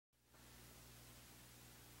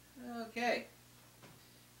Okay.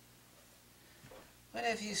 What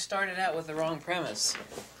if you started out with the wrong premise?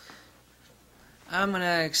 I'm going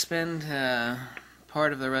to expend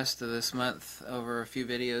part of the rest of this month over a few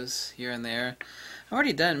videos here and there. I've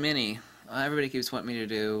already done many. Everybody keeps wanting me to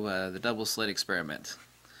do the double slit experiment,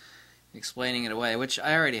 explaining it away, which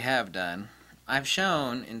I already have done. I've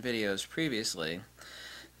shown in videos previously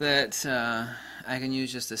that I can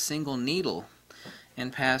use just a single needle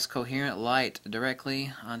and pass coherent light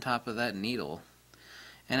directly on top of that needle,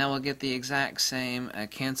 and I will get the exact same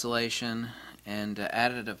cancellation and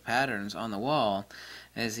additive patterns on the wall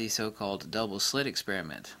as the so-called double slit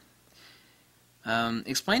experiment.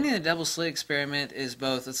 Explaining the double slit experiment is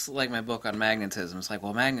both, it's like my book on magnetism. It's like,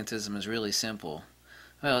 well, magnetism is really simple.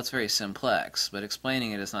 Well, it's very simplex, but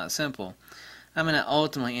explaining it is not simple. I'm going to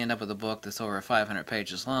ultimately end up with a book that's over 500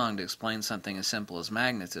 pages long to explain something as simple as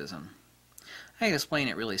magnetism. I can explain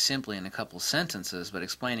it really simply in a couple sentences, but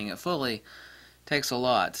explaining it fully takes a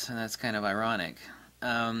lot, and that's kind of ironic.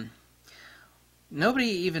 Nobody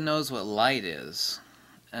even knows what light is.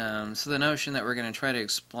 So the notion that we're going to try to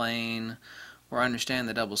explain or understand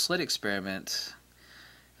the double slit experiment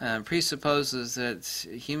presupposes that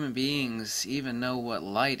human beings even know what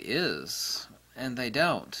light is, and they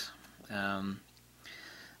don't. The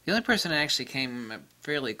only person that actually came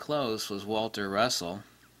fairly close was Walter Russell.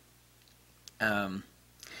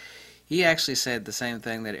 He actually said the same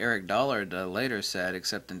thing that Eric Dollard later said,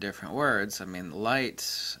 except in different words. I mean,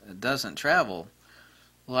 light doesn't travel.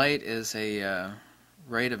 Light is a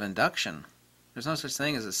rate of induction. There's no such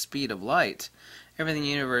thing as a speed of light. Everything in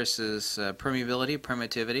the universe is permeability,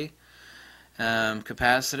 permittivity,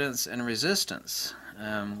 capacitance, and resistance.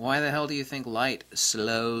 Why the hell do you think light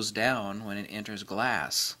slows down when it enters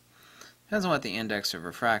glass? Depends on what the index of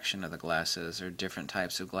refraction of the glass is. There are different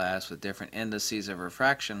types of glass with different indices of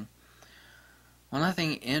refraction. When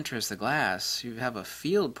nothing enters the glass, you have a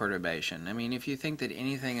field perturbation. I mean, if you think that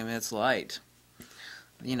anything emits light,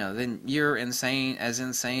 you know, then you're insane as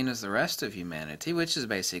the rest of humanity, which is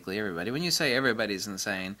basically everybody. When you say everybody's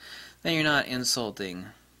insane, then you're not insulting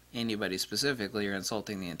anybody specifically, you're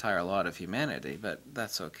insulting the entire lot of humanity. But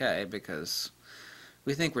that's okay, because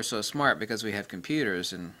we think we're so smart because we have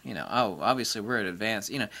computers, and, you know, oh, obviously we're at advanced.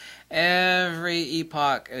 You know, every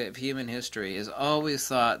epoch of human history has always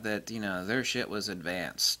thought that, you know, their shit was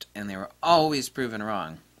advanced, and they were always proven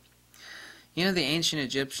wrong. You know, the ancient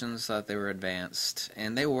Egyptians thought they were advanced,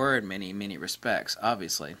 and they were in many, many respects,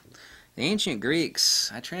 obviously. The ancient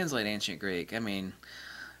Greeks, I translate ancient Greek, I mean,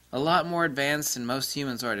 a lot more advanced than most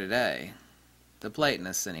humans are today. The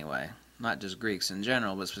Platonists, anyway. Not just Greeks in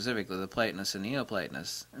general, but specifically the Platonists and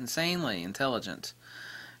Neoplatonists. Insanely intelligent.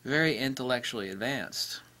 Very intellectually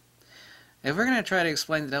advanced. If we're going to try to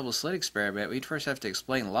explain the double slit experiment, we'd first have to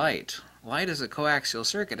explain light. Light is a coaxial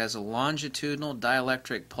circuit. It has a longitudinal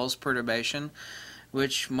dielectric pulse perturbation,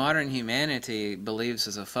 which modern humanity believes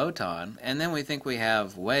is a photon. And then we think we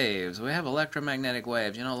have waves. We have electromagnetic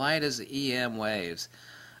waves. You know, light is EM waves.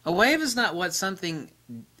 A wave is not what something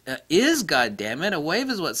is, goddammit. A wave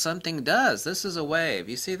is what something does. This is a wave.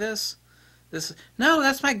 You see this? No,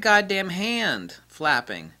 that's my goddamn hand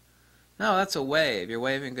flapping. No, that's a wave. You're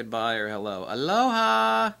waving goodbye or hello.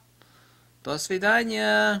 Aloha! Do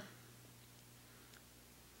svidanya!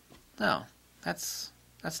 No, that's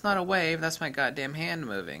not a wave. That's my goddamn hand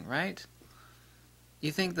moving, right?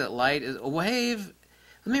 You think that light is a wave?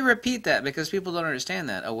 Let me repeat that because people don't understand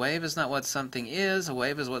that. A wave is not what something is. A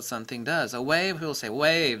wave is what something does. A wave, people say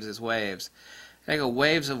waves is waves. I go,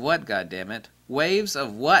 waves of what, goddammit? Waves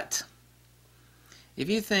of what? If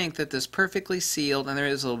you think that this perfectly sealed, and there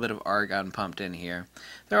is a little bit of argon pumped in here,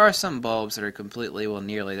 there are some bulbs that are completely, well,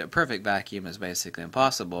 nearly, that perfect vacuum is basically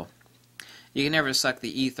impossible. You can never suck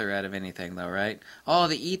the ether out of anything, though, right? Oh,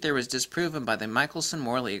 the ether was disproven by the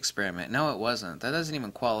Michelson-Morley experiment. No, it wasn't. That doesn't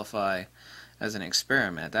even qualify as an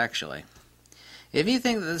experiment, actually. If you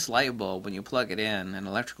think that this light bulb, when you plug it in, an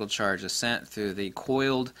electrical charge is sent through the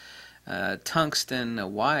coiled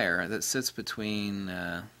tungsten wire that sits between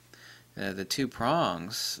the two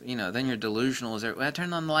prongs, you know, then you're delusional. I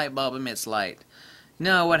turn on the light bulb, emits light.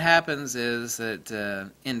 No, what happens is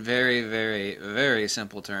that in very, very, very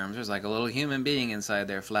simple terms, there's like a little human being inside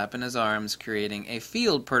there flapping his arms, creating a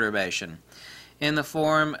field perturbation in the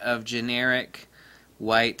form of generic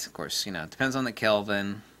white. Of course, you know, it depends on the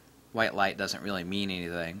Kelvin. White light doesn't really mean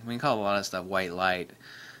anything. We can call a lot of stuff white light.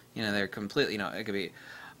 You know, they're completely, you know, it could be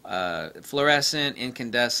fluorescent,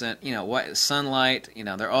 incandescent, you know, white, sunlight, you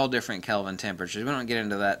know, they're all different Kelvin temperatures. We don't get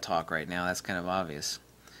into that talk right now. That's kind of obvious.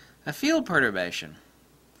 A field perturbation.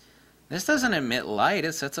 This doesn't emit light,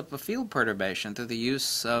 it sets up a field perturbation through the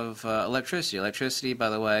use of electricity. Electricity, by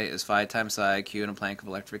the way, is phi times I, Q in a Planck of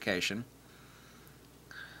electrification.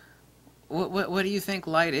 What do you think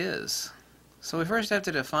light is? So we first have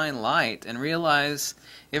to define light and realize,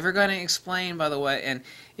 if we're going to explain, by the way, and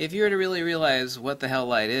if you were to really realize what the hell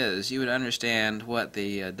light is, you would understand what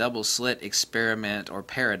the double-slit experiment or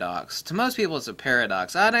paradox. To most people it's a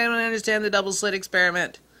paradox. I don't understand the double-slit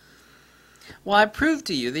experiment. Well, I proved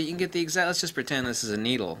to you that you can get the exact, let's just pretend this is a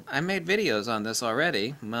needle. I made videos on this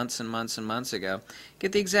already, months and months and months ago.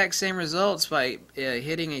 Get the exact same results by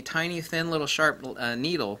hitting a tiny, thin, little sharp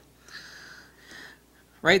needle.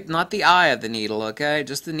 Right, not the eye of the needle, okay?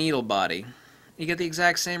 Just the needle body. You get the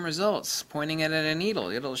exact same results, pointing it at a needle.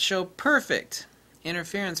 It'll show perfect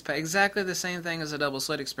interference, exactly the same thing as a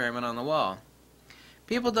double-slit experiment on the wall.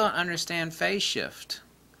 People don't understand phase shift.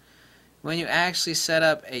 When you actually set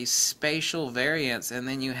up a spatial variance, and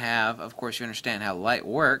then you have, of course, you understand how light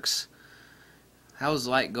works. How does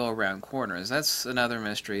light go around corners? That's another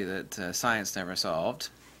mystery that science never solved.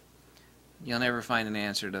 You'll never find an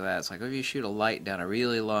answer to that. It's like if you shoot a light down a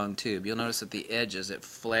really long tube, you'll notice at the edges it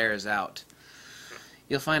flares out.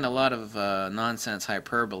 You'll find a lot of nonsense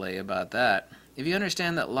hyperbole about that. If you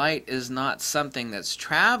understand that light is not something that's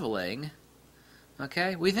traveling,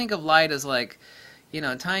 okay? We think of light as like, you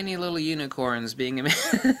know, tiny little unicorns being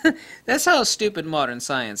emitted. That's how stupid modern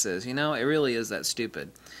science is, you know? It really is that stupid.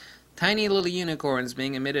 Tiny little unicorns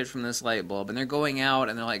being emitted from this light bulb, and they're going out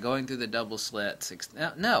and they're like going through the double slits.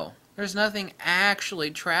 No. There's nothing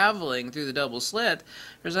actually traveling through the double slit.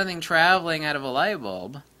 There's nothing traveling out of a light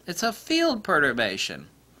bulb. It's a field perturbation.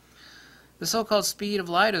 The so-called speed of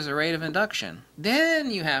light is a rate of induction. Then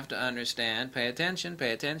you have to understand, pay attention,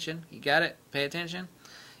 you got it? Pay attention?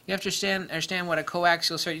 You have to understand what a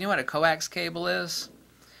coaxial circuit, you know what a coax cable is?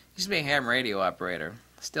 Used to be a ham radio operator.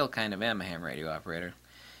 Still kind of am a ham radio operator.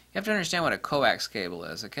 You have to understand what a coax cable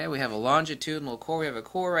is, okay? We have a longitudinal core. We have a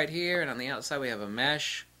core right here, and on the outside we have a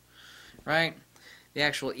mesh. Right? The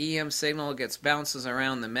actual EM signal bounces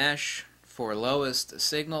around the mesh for lowest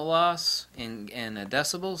signal loss in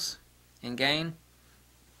decibels in gain.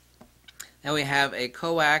 Now we have a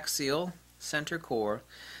coaxial center core.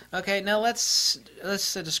 Okay, now let's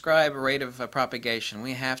describe a rate of propagation.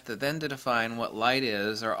 We have to then define what light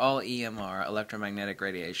is, or all EMR, electromagnetic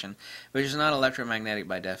radiation, which is not electromagnetic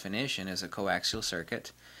by definition, is a coaxial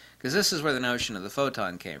circuit, because this is where the notion of the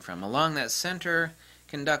photon came from. Along that center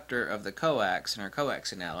conductor of the coax, in our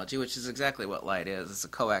coax analogy, which is exactly what light is, it's a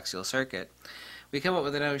coaxial circuit, we come up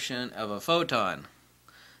with the notion of a photon.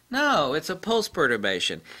 No, it's a pulse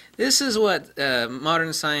perturbation. This is what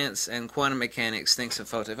modern science and quantum mechanics thinks of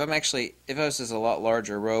photon. If I was just a lot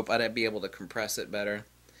larger rope, I'd be able to compress it better.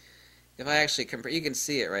 If I actually you can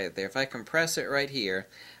see it right there. If I compress it right here,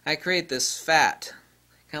 I create this fat,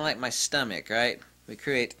 kind of like my stomach, right?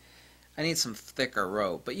 I need some thicker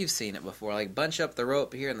rope, but you've seen it before. Like bunch up the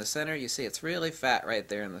rope here in the center, you see it's really fat right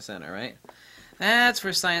there in the center, right? That's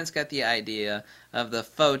where science got the idea of the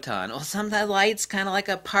photon. Well, sometimes light's kind of like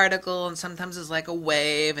a particle, and sometimes it's like a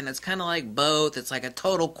wave, and it's kind of like both. It's like a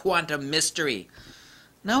total quantum mystery.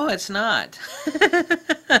 No, it's not.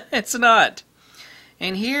 It's not.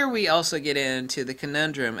 And here we also get into the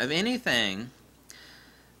conundrum of anything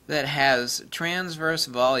that has transverse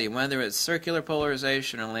volume, whether it's circular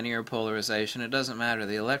polarization or linear polarization, it doesn't matter.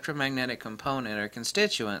 The electromagnetic component or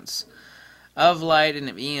constituents of light and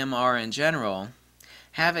of EMR in general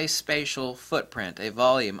have a spatial footprint, a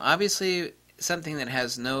volume. Obviously, something that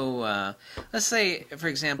has no, let's say, for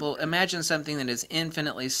example, imagine something that is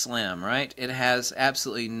infinitely slim, right? It has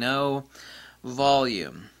absolutely no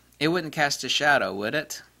volume. It wouldn't cast a shadow, would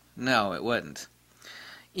it? No, it wouldn't.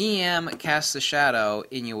 EM casts a shadow,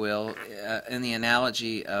 in you will, in the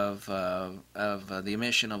analogy of the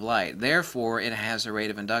emission of light. Therefore, it has a rate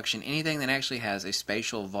of induction. Anything that actually has a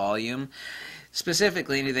spatial volume,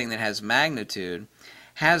 specifically anything that has magnitude,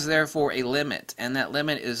 has therefore a limit, and that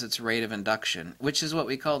limit is its rate of induction, which is what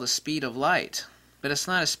we call the speed of light. But it's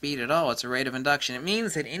not a speed at all, it's a rate of induction. It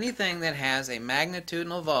means that anything that has a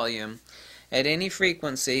magnitudinal volume at any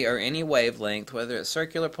frequency or any wavelength, whether it's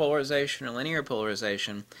circular polarization or linear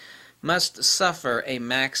polarization, must suffer a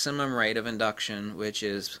maximum rate of induction, which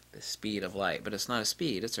is the speed of light. But it's not a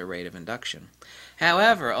speed, it's a rate of induction.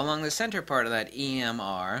 However, along the center part of that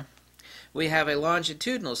EMR, we have a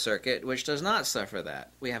longitudinal circuit which does not suffer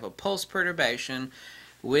that. We have a pulse perturbation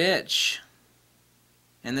which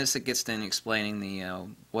And this it gets then explaining the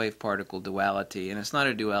wave-particle duality, and it's not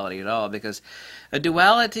a duality at all, because a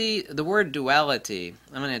duality, the word duality,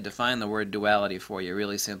 I'm going to define the word duality for you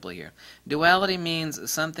really simply here. Duality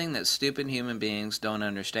means something that stupid human beings don't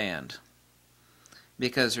understand,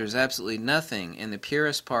 because there's absolutely nothing in the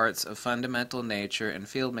purest parts of fundamental nature and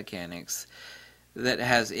field mechanics that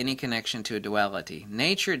has any connection to a duality.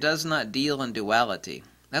 Nature does not deal in duality.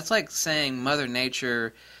 That's like saying Mother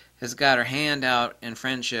Nature has got her hand out in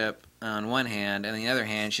friendship on one hand, and on the other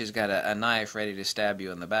hand she's got a knife ready to stab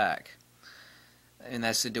you in the back. And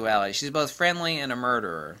that's the duality. She's both friendly and a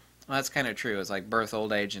murderer. Well, that's kind of true. It's like birth,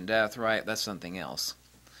 old age, and death, right? That's something else.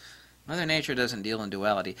 Mother Nature doesn't deal in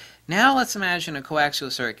duality. Now let's imagine a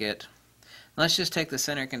coaxial circuit. Let's just take the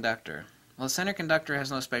center conductor. Well, the center conductor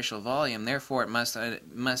has no spatial volume, therefore it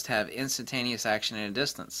must have instantaneous action at a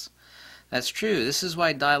distance. That's true. This is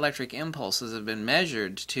why dielectric impulses have been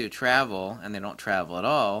measured to travel, and they don't travel at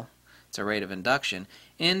all, it's a rate of induction,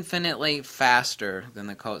 infinitely faster than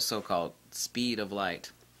the so-called speed of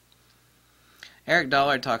light. Eric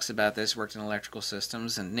Dollard talks about this, worked in electrical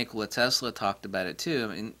systems, and Nikola Tesla talked about it too.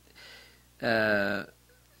 I mean,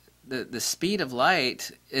 the speed of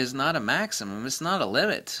light is not a maximum, it's not a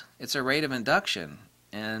limit, it's a rate of induction.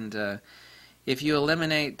 And if you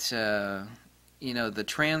eliminate the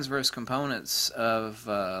transverse components of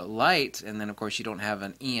light, and then of course you don't have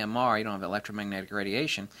an EMR, you don't have electromagnetic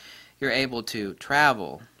radiation, you're able to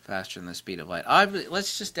travel faster than the speed of light.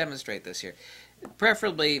 Let's just demonstrate this here.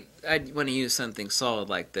 Preferably, I'd want to use something solid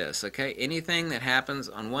like this, okay? Anything that happens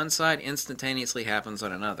on one side instantaneously happens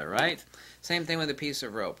on another, right? Same thing with a piece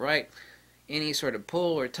of rope, right? Any sort of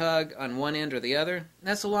pull or tug on one end or the other,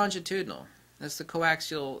 that's a longitudinal. That's the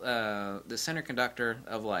coaxial, the center conductor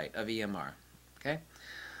of light, of EMR. Okay.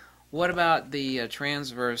 What about the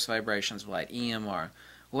transverse vibrations of light, EMR?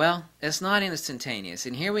 Well, it's not instantaneous,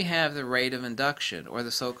 and here we have the rate of induction, or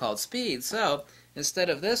the so-called speed. So, instead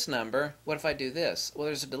of this number, what if I do this? Well,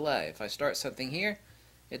 there's a delay. If I start something here,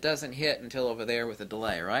 it doesn't hit until over there with a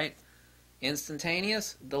delay, right?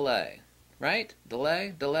 Instantaneous, delay, right?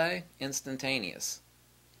 Delay, delay, instantaneous.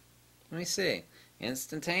 Let me see.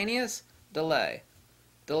 Instantaneous, delay,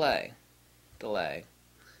 delay, delay.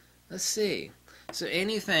 Let's see. So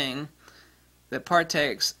anything that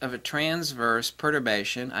partakes of a transverse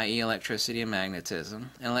perturbation, i.e. electricity and magnetism,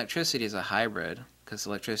 and electricity is a hybrid, because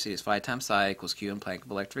electricity is phi times psi equals Q in Planck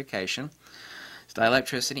of electrification. It's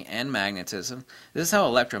dielectricity and magnetism. This is how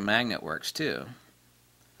electromagnet works too.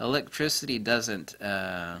 Electricity doesn't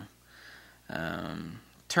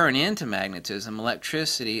turn into magnetism.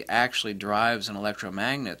 Electricity actually drives an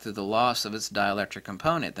electromagnet through the loss of its dielectric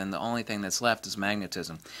component. Then the only thing that's left is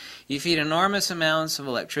magnetism. You feed enormous amounts of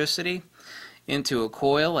electricity into a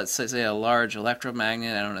coil, let's say a large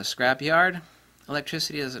electromagnet out on a scrapyard.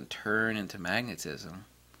 Electricity doesn't turn into magnetism.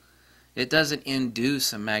 It doesn't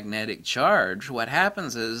induce a magnetic charge. What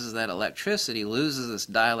happens is that electricity loses its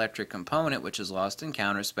dielectric component, which is lost in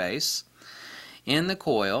counter space, in the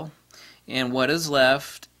coil. And what is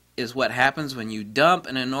left is what happens when you dump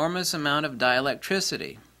an enormous amount of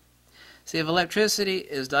dielectricity. See, if electricity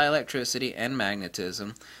is dielectricity and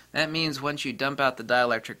magnetism, that means once you dump out the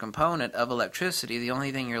dielectric component of electricity, the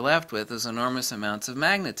only thing you're left with is enormous amounts of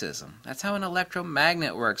magnetism. That's how an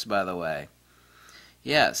electromagnet works, by the way.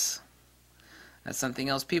 Yes, that's something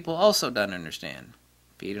else people also don't understand.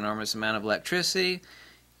 Feed an enormous amount of electricity,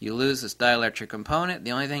 you lose this dielectric component,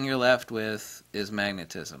 the only thing you're left with is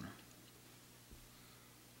magnetism.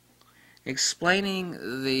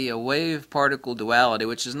 Explaining the wave-particle duality,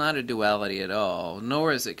 which is not a duality at all,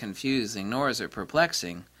 nor is it confusing, nor is it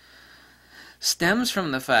perplexing, stems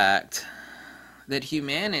from the fact that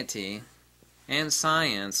humanity and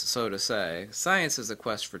science, so to say, science is a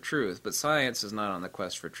quest for truth, but science is not on the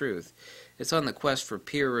quest for truth. It's on the quest for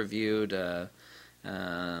peer-reviewed,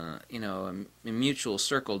 mutual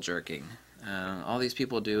circle jerking. All these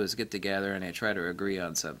people do is get together and they try to agree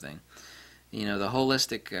on something. You know, the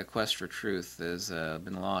holistic quest for truth has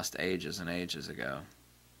been lost ages and ages ago.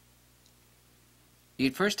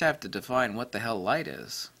 You'd first have to define what the hell light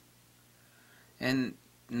is. And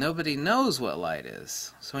nobody knows what light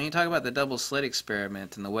is. So when you talk about the double-slit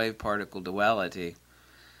experiment and the wave-particle duality,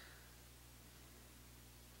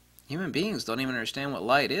 human beings don't even understand what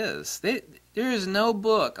light is. There is no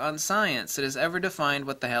book on science that has ever defined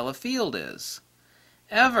what the hell a field is.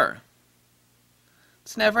 Ever.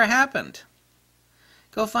 It's never happened.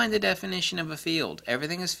 Go find the definition of a field.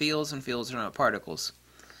 Everything is fields, and fields are not particles.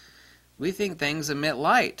 We think things emit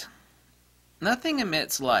light. Nothing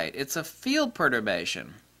emits light. It's a field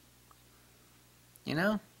perturbation. You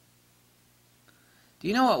know? Do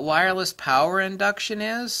you know what wireless power induction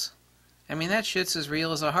is? I mean, that shit's as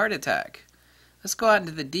real as a heart attack. Let's go out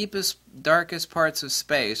into the deepest, darkest parts of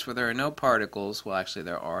space where there are no particles. Well, actually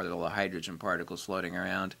there are little hydrogen particles floating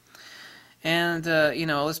around. And,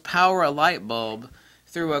 let's power a light bulb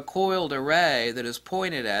through a coiled array that is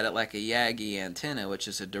pointed at it like a Yagi antenna, which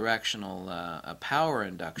is a directional a power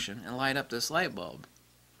induction, and light up this light bulb.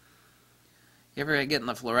 You ever get in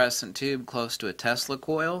the fluorescent tube close to a Tesla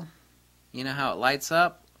coil? You know how it lights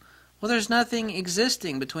up? Well, there's nothing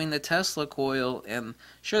existing between the Tesla coil and...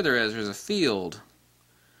 Sure there is. There's a field.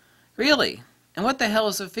 Really? And what the hell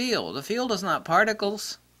is a field? A field is not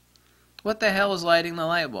particles. What the hell is lighting the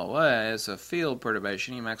light bulb? Well, it's a field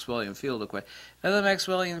perturbation, Maxwellian field equation. None of the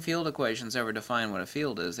Maxwellian field equations ever define what a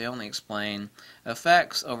field is. They only explain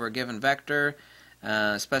effects over a given vector,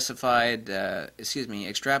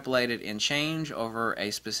 extrapolated in change over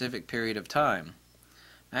a specific period of time.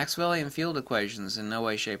 Maxwellian field equations in no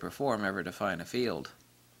way, shape, or form ever define a field.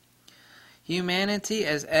 Humanity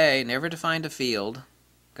as A never defined a field,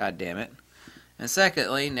 god damn it, and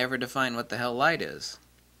secondly, never defined what the hell light is.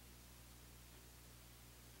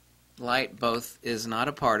 Light both is not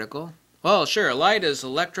a particle. Well, sure, light is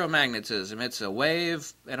electromagnetism. It's a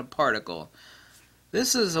wave and a particle.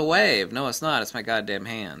 This is a wave. No, it's not. It's my goddamn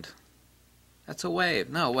hand. That's a wave.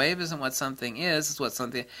 No, a wave isn't what something is. It's what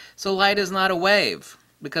something... So light is not a wave,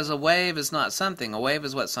 because a wave is not something. A wave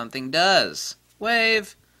is what something does.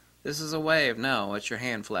 Wave. This is a wave. No, it's your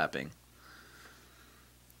hand flapping.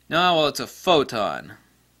 No, well, it's a photon.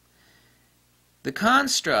 The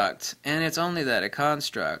construct, and it's only that, a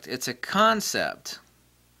construct, it's a concept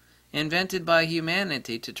invented by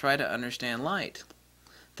humanity to try to understand light.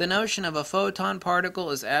 The notion of a photon particle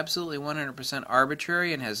is absolutely 100%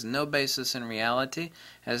 arbitrary and has no basis in reality,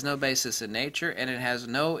 has no basis in nature, and it has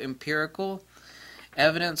no empirical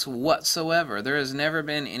evidence whatsoever. There has never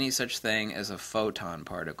been any such thing as a photon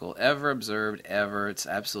particle, ever observed, ever. It's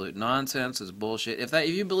absolute nonsense, it's bullshit. If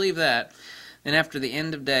you believe that, then after the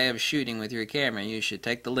end of day of shooting with your camera, you should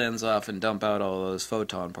take the lens off and dump out all those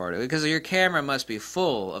photon particles. Because your camera must be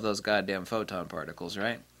full of those goddamn photon particles,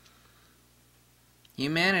 right?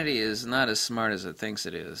 Humanity is not as smart as it thinks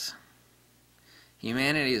it is.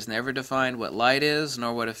 Humanity has never defined what light is,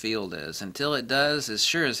 nor what a field is. Until it does, it's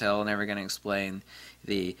sure as hell never going to explain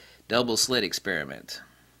the double-slit experiment.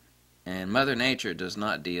 And Mother Nature does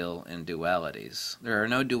not deal in dualities. There are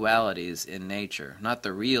no dualities in nature, not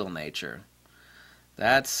the real nature.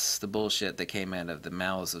 That's the bullshit that came out of the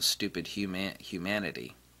mouths of stupid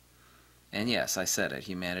humanity. And yes, I said it,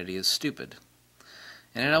 humanity is stupid.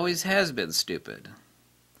 And it always has been stupid.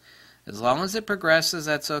 As long as it progresses,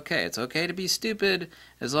 that's okay. It's okay to be stupid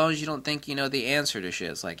as long as you don't think you know the answer to shit.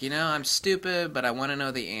 It's like, I'm stupid, but I want to know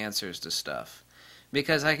the answers to stuff.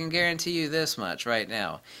 Because I can guarantee you this much right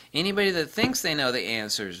now. Anybody that thinks they know the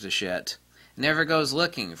answers to shit never goes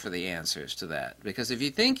looking for the answers to that. Because if you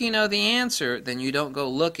think you know the answer, then you don't go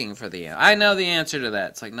looking for the answer. I know the answer to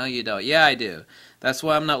that. It's like, no, you don't. Yeah, I do. That's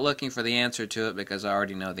why I'm not looking for the answer to it, because I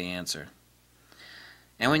already know the answer.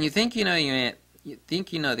 And when you think you know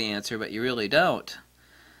the answer, but you really don't,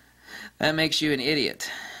 that makes you an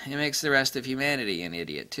idiot. It makes the rest of humanity an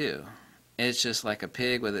idiot, too. It's just like a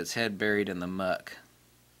pig with its head buried in the muck.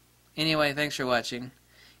 Anyway, thanks for watching.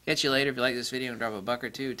 Catch you later. If you like this video, and drop a buck or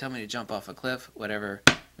two. Tell me to jump off a cliff. Whatever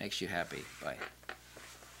makes you happy. Bye.